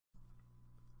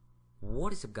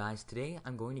What is up, guys? Today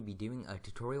I'm going to be doing a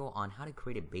tutorial on how to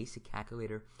create a basic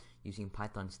calculator using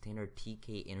Python's standard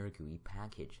Tkinter GUI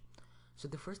package. So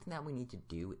the first thing that we need to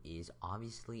do is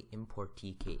obviously import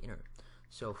Tkinter.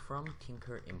 So from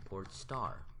Tinker import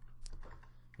star.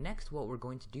 Next, what we're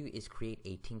going to do is create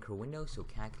a Tinker window, so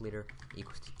calculator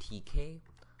equals to tk.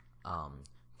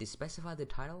 To specify the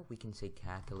title, we can say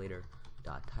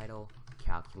calculator.title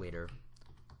calculator,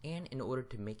 and in order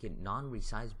to make it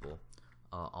non-resizable,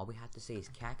 all we have to say is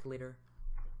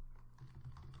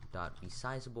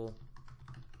calculator.resizable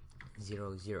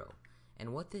 00.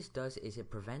 And what this does is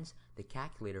it prevents the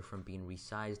calculator from being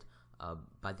resized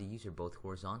by the user both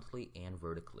horizontally and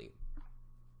vertically.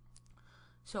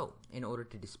 So in order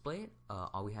to display it,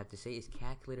 all we have to say is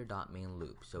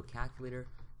calculator.mainLoop. So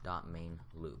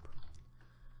calculator.mainLoop.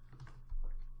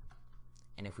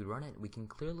 And if we run it, we can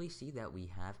clearly see that we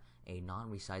have a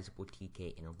non-resizable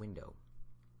Tkinter window.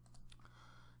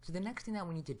 So the next thing that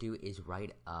we need to do is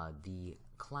write the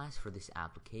class for this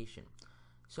application.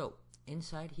 So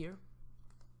inside here,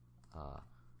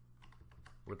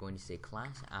 we're going to say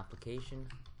class application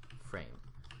frame.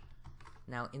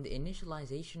 Now in the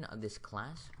initialization of this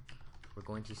class, we're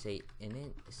going to say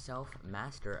init self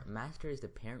master. Master is the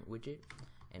parent widget,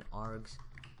 and args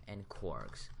and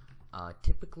coargs.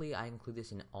 Typically I include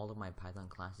this in all of my Python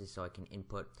classes so I can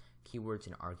input keywords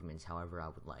and arguments however I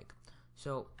would like.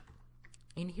 So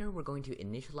in here we're going to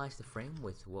initialize the frame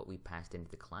with what we passed into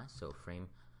the class, so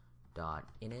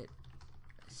frame.init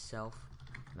self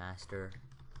master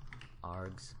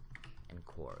args and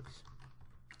coargs.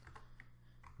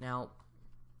 Now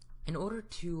in order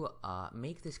to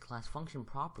make this class function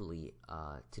properly,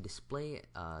 to display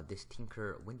this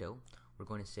Tinker window, we're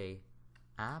going to say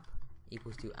app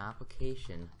equals to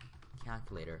application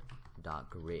calculator dot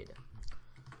grid,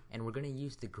 and we're going to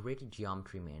use the grid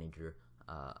geometry manager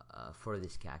for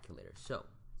this calculator. So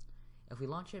if we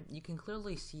launch it, you can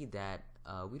clearly see that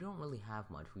we don't really have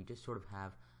much. We just sort of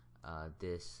have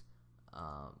this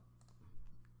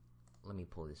let me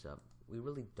pull this up. We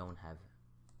really don't have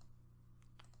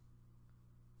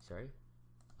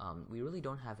we really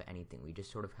don't have anything. We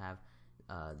just sort of have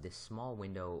this small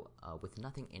window with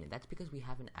nothing in it. That's because we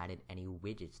haven't added any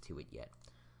widgets to it yet.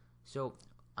 So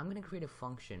I'm going to create a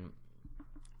function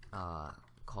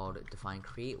called define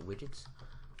create widgets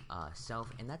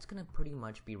self, and that's going to pretty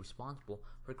much be responsible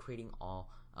for creating all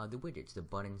the widgets, the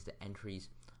buttons, the entries,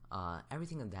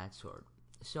 everything of that sort.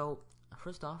 So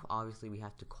first off, obviously we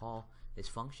have to call this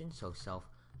function, so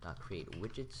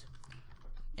self.createWidgets,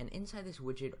 and inside this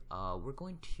widget we're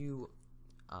going to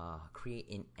create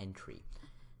an entry.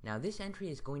 Now this entry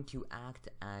is going to act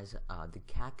as the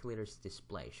calculator's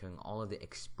display, showing all of the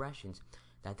expressions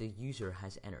that the user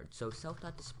has entered. So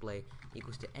self.display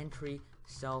equals to entry,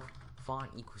 self, font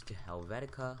equals to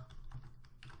Helvetica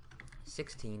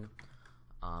 16,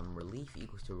 relief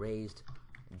equals to raised,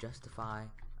 justify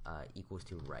equals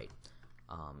to right.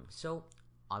 So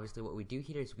obviously what we do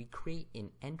here is we create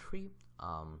an entry,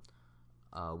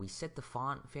 we set the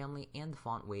font family and the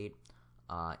font weight,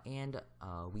 and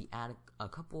we add a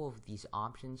couple of these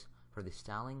options for the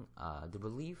styling. The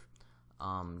relief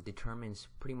determines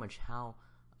pretty much how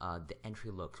the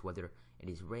entry looks, whether it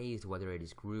is raised, whether it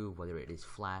is grooved, whether it is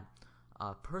flat.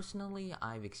 Personally,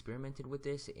 I've experimented with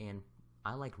this and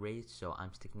I like raised, so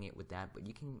I'm sticking it with that, but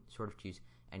you can sort of choose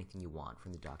anything you want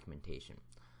from the documentation.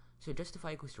 So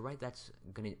justify equals to right, that's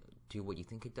going to do what you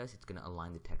think it does. It's going to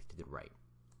align the text to the right.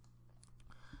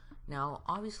 Now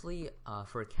obviously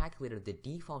for a calculator, the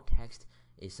default text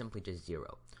is simply just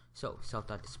 0. So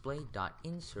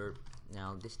self.display.insert,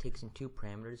 now this takes in two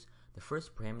parameters. The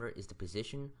first parameter is the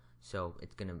position, so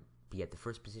it's going to be at the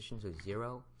first position, so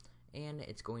 0, and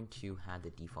it's going to have the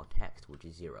default text, which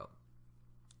is 0.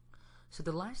 So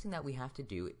the last thing that we have to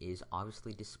do is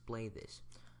obviously display this.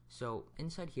 So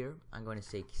inside here I'm going to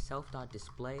say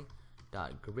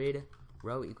self.display.grid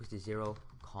row equals to 0,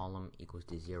 column equals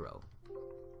to 0.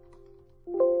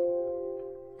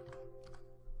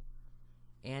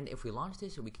 And if we launch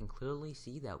this, we can clearly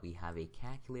see that we have a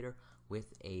calculator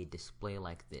with a display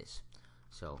like this.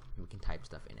 So we can type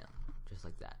stuff in it, just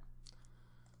like that.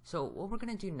 So what we're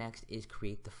going to do next is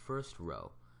create the first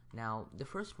row. Now the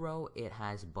first row, it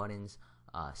has buttons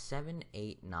 7,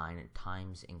 8, 9,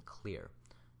 times, and clear.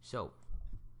 So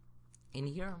in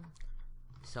here,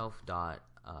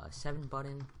 self.7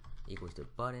 button equals to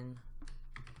button,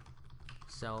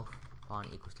 self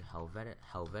font equals to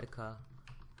Helvetica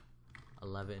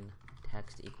 11,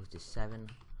 text equals to 7,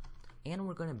 and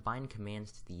we're going to bind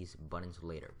commands to these buttons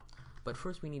later. But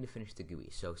first we need to finish the GUI.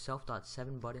 So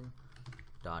self.7 button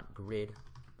dot grid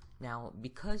Now,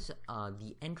 because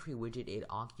the entry widget, it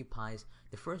occupies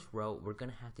the first row, we're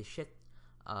going to have to shift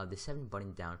the 7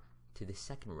 button down to the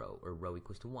second row, or row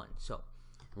equals to 1. So,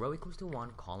 row equals to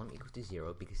 1, column equals to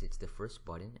 0, because it's the first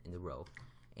button in the row.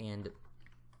 And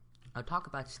I'll talk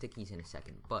about stickies in a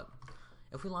second, but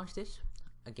if we launch this,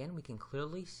 again, we can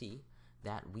clearly see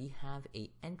that we have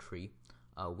a entry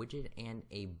widget and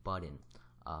a button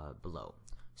below.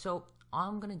 So all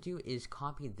I'm going to do is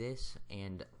copy this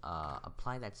and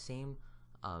apply that same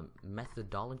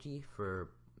methodology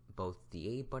for both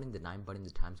the 8 button, the 9 button,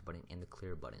 the times button, and the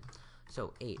clear button.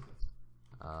 So 8,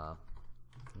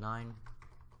 9,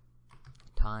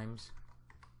 times,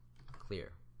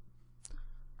 clear.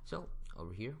 So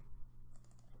over here,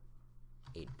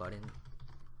 8 button,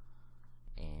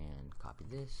 and copy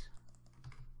this,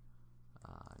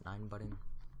 9 button,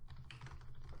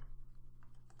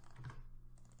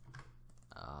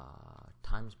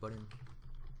 times button,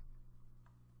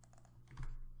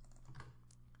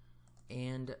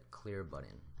 and clear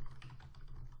button.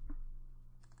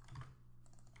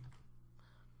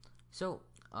 So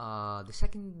the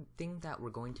second thing that we're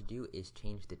going to do is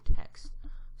change the text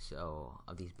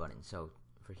of these buttons. So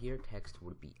for here, text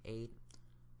would be 8.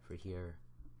 For here,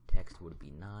 text would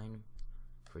be 9.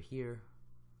 For here,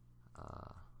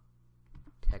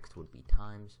 text would be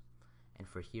times. And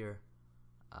for here,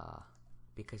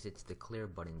 because it's the clear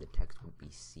button, the text would be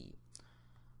C.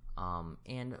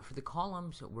 And for the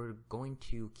columns, we're going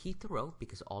to keep the row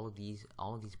because all of these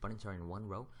buttons are in one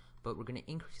row, but we're going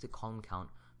to increase the column count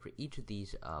for each of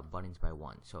these buttons by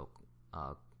 1. So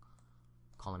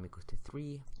column equals to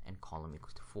 3 and column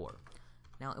equals to 4.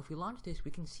 Now if we launch this,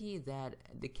 we can see that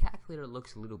the calculator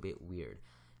looks a little bit weird.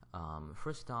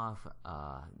 First off,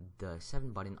 the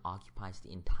 7 button occupies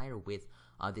the entire width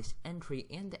of this entry,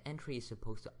 and the entry is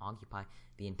supposed to occupy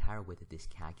the entire width of this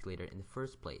calculator in the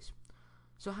first place.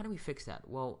 So how do we fix that?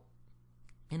 Well,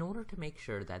 in order to make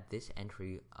sure that this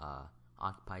entry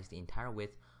occupies the entire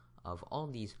width of all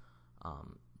these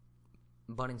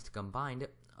buttons combined,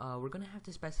 we're going to have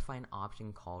to specify an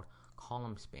option called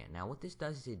column span. Now what this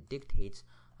does is it dictates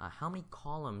how many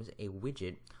columns a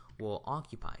widget will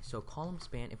occupy. So column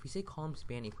span, if we say column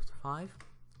span equals to 5,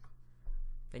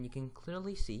 then you can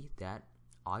clearly see that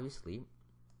obviously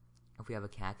if we have a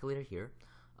calculator here,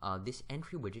 this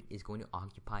entry widget is going to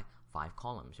occupy 5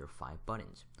 columns or 5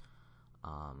 buttons.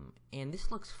 And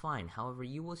this looks fine. However,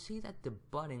 you will see that the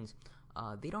buttons,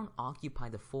 they don't occupy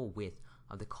the full width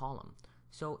of the column.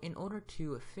 So in order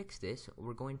to fix this,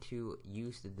 we're going to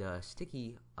use the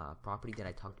sticky property that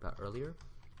I talked about earlier.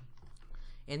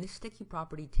 And this sticky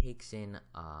property takes in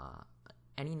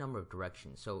any number of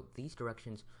directions. So these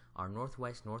directions are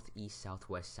northwest, northeast,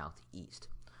 southwest, southeast.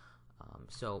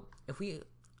 So if we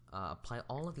apply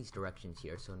all of these directions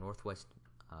here, so northwest,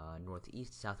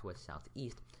 northeast, southwest,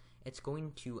 southeast, it's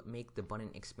going to make the button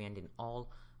expand in all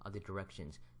of the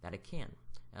directions that it can,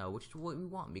 which is what we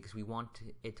want because we want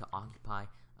it to occupy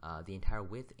the entire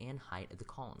width and height of the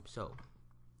column. So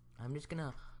I'm just going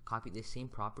to copy this same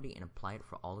property and apply it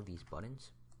for all of these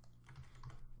buttons.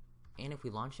 And if we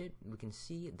launch it, we can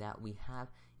see that we have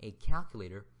a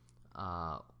calculator,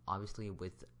 obviously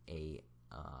with a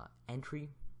entry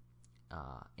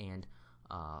and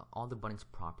all the buttons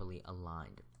properly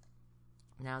aligned.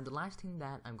 Now the last thing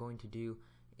that I'm going to do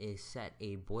is set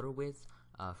a border width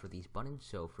for these buttons.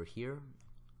 So for here,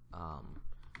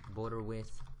 border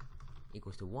width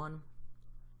equals to 1.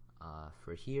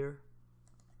 For here,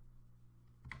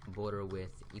 border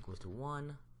width equals to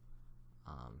 1.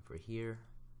 For here,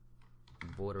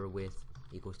 border width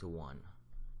equals to 1.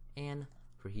 And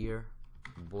for here,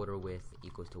 border width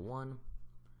equals to 1.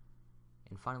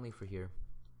 And finally for here,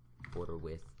 border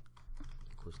width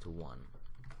equals to 1.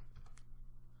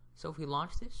 So if we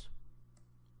launch this,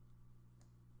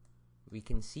 we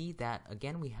can see that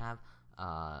again we have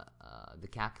the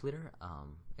calculator,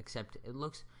 except it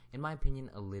looks, in my opinion,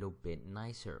 a little bit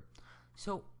nicer.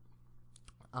 So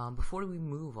before we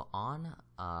move on,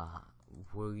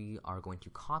 we are going to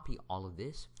copy all of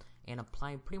this and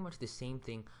apply pretty much the same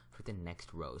thing for the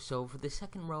next row. So for the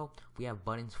second row, we have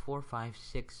buttons 4, 5,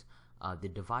 6, the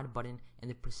divide button, and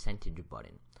the percentage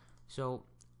button. So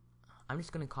I'm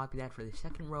just going to copy that for the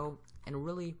second row, and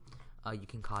really you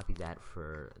can copy that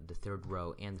for the third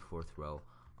row and the fourth row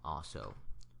also.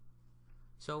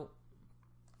 So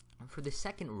for the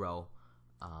second row,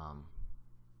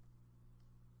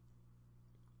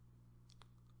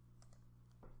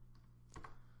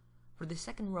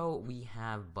 we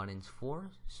have buttons 4,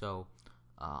 so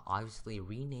obviously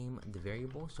rename the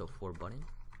variable, so 4 button.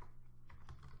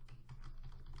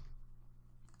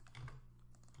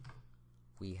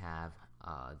 We have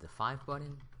the 5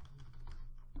 button,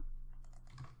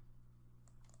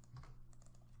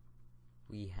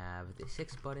 we have the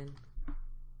 6 button,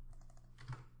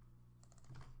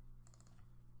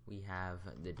 we have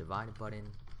the divide button,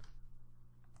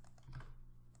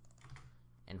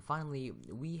 and finally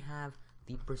we have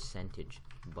the percentage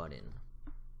button.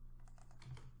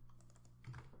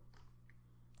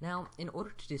 Now, in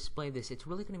order to display this, it's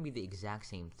really going to be the exact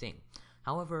same thing.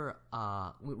 However,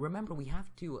 remember we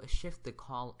have to shift the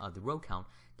row count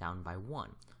down by 1.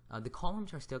 The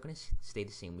columns are still going to stay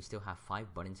the same. We still have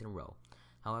 5 buttons in a row.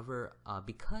 However,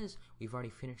 because we've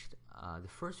already finished the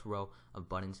first row of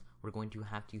buttons, we're going to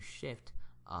have to shift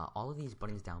all of these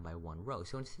buttons down by 1 row.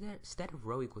 So instead of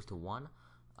row equals to 1,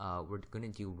 we're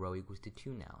going to do row equals to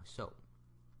 2 now. So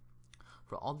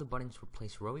for all the buttons,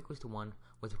 replace row equals to 1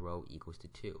 with row equals to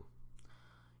 2.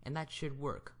 And that should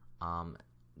work.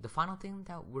 The final thing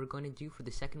that we're going to do for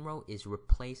the second row is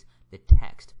replace the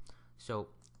text. So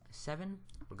 7,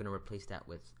 we're going to replace that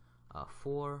with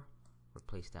 4,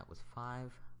 replace that with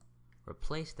 5,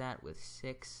 replace that with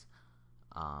 6,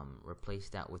 replace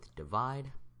that with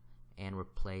divide, and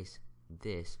replace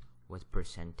this with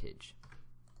percentage.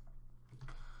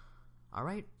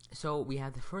 Alright, so we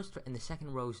have the first and the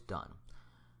second rows done.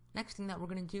 Next thing that we're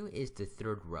going to do is the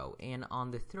third row, and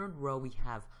on the third row we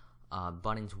have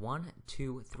buttons 1,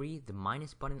 2, 3, the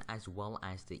minus button, as well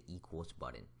as the equals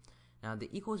button. Now the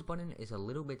equals button is a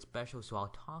little bit special, so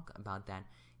I'll talk about that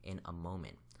in a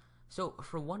moment. So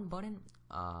for one button,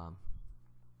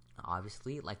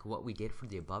 obviously like what we did for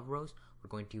the above rows, we're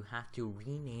going to have to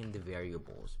rename the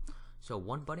variables. So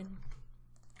one button,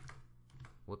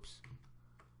 whoops,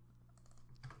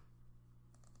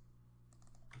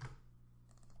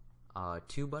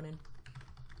 2 button,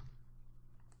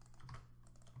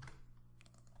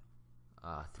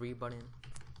 3 button,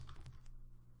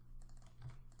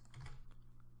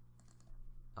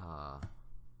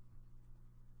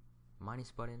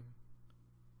 minus button,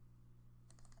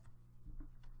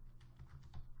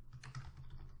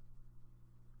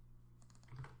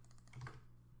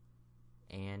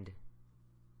 and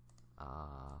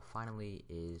finally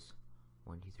is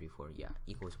 1, 2, 3, 4, yeah,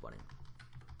 equals button.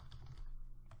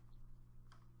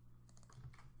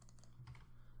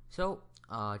 So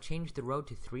change the row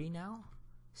to 3 now,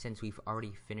 since we've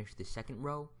already finished the second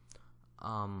row.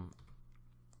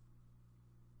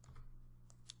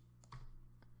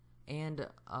 And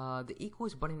the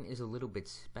equals button is a little bit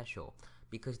special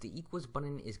because the equals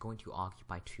button is going to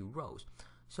occupy 2 rows.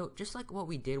 So just like what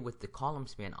we did with the column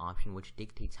span option, which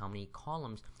dictates how many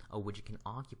columns a widget can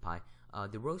occupy,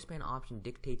 the row span option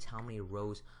dictates how many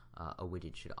rows a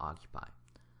widget should occupy.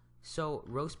 So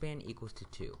row span equals to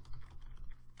 2.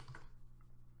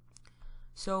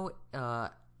 So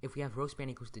if we have row span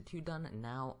equals to 2 done,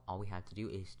 now all we have to do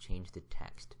is change the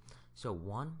text. So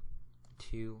 1,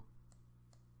 2,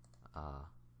 I'm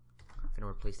going to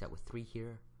replace that with 3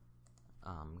 here.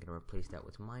 I'm going to replace that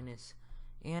with minus,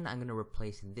 and I'm going to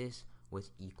replace this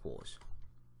with equals.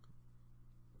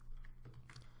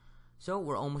 So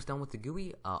we're almost done with the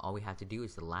GUI. All we have to do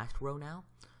is the last row now.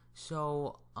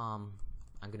 So I'm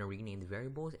going to rename the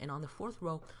variables, and on the 4th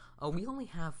row, we only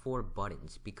have 4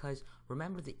 buttons because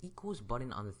remember the equals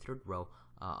button on the 3rd row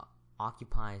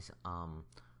occupies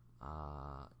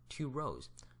 2 rows.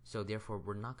 So therefore,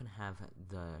 we're not going to have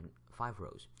the 5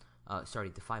 rows.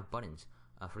 The 5 buttons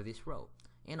for this row.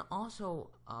 And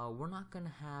also, we're not going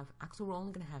to have. Actually, we're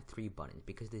only going to have 3 buttons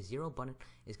because the 0 button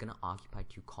is going to occupy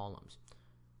 2 columns.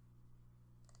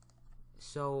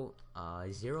 So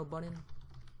 0 button,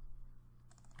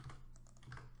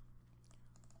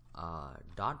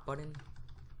 dot button,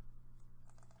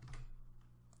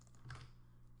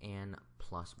 and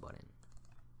plus button.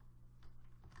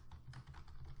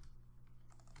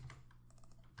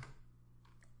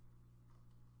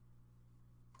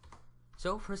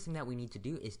 So first thing that we need to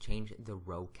do is change the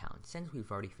row count. Since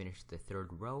we've already finished the 3rd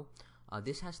row,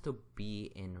 this has to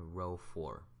be in row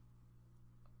 4.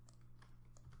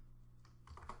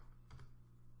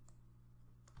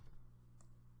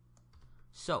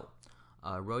 So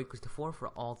row equals to 4 for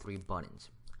all 3 buttons.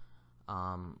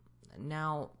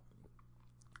 Now,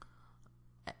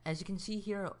 as you can see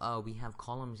here, we have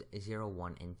columns 0,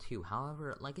 1, and 2.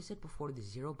 However, like I said before, the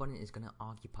 0 button is going to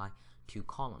occupy 2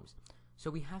 columns. So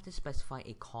we have to specify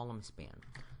a column span.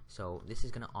 So this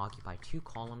is going to occupy 2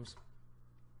 columns,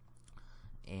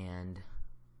 and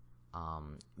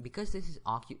because this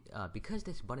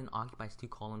button occupies 2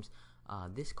 columns,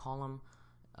 this column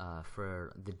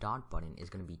for the dot button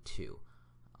is going to be 2,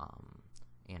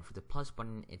 and for the plus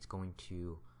button, it's going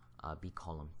to be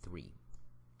column 3.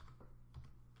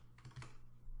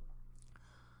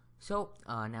 So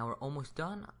now we're almost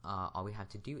done. All we have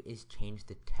to do is change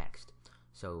the text.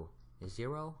 So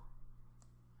 0,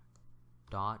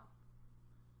 dot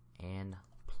and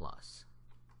plus.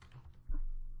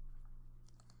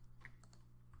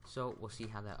 So we'll see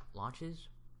how that launches.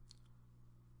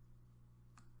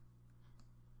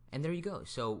 And there you go.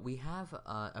 So we have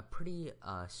a pretty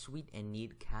sweet and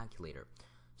neat calculator.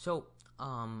 So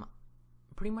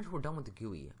pretty much we're done with the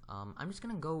GUI. I'm just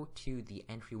gonna go to the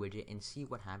entry widget and see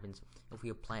what happens if we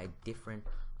apply a different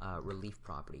relief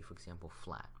property, for example,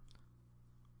 flat.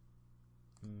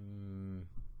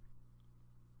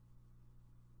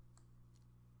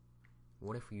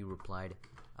 What if we replied,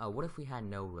 what if we had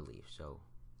no relief? So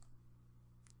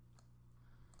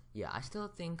yeah, I still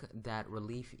think that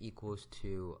relief equals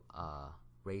to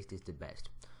raised is the best.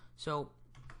 So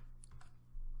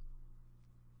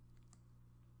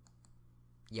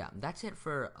yeah, that's it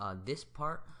for this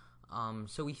part.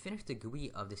 So we finished the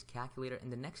GUI of this calculator. In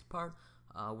the next part,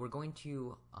 we're going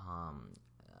to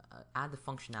add the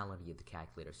functionality of the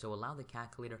calculator. So allow the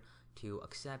calculator to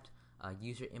accept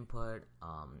user input,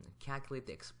 calculate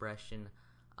the expression,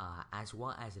 as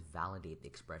well as validate the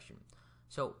expression.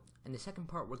 So in the second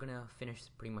part, we're going to finish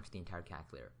pretty much the entire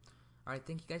calculator. Alright,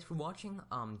 thank you guys for watching.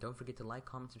 Don't forget to like,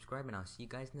 comment, subscribe, and I'll see you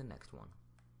guys in the next one.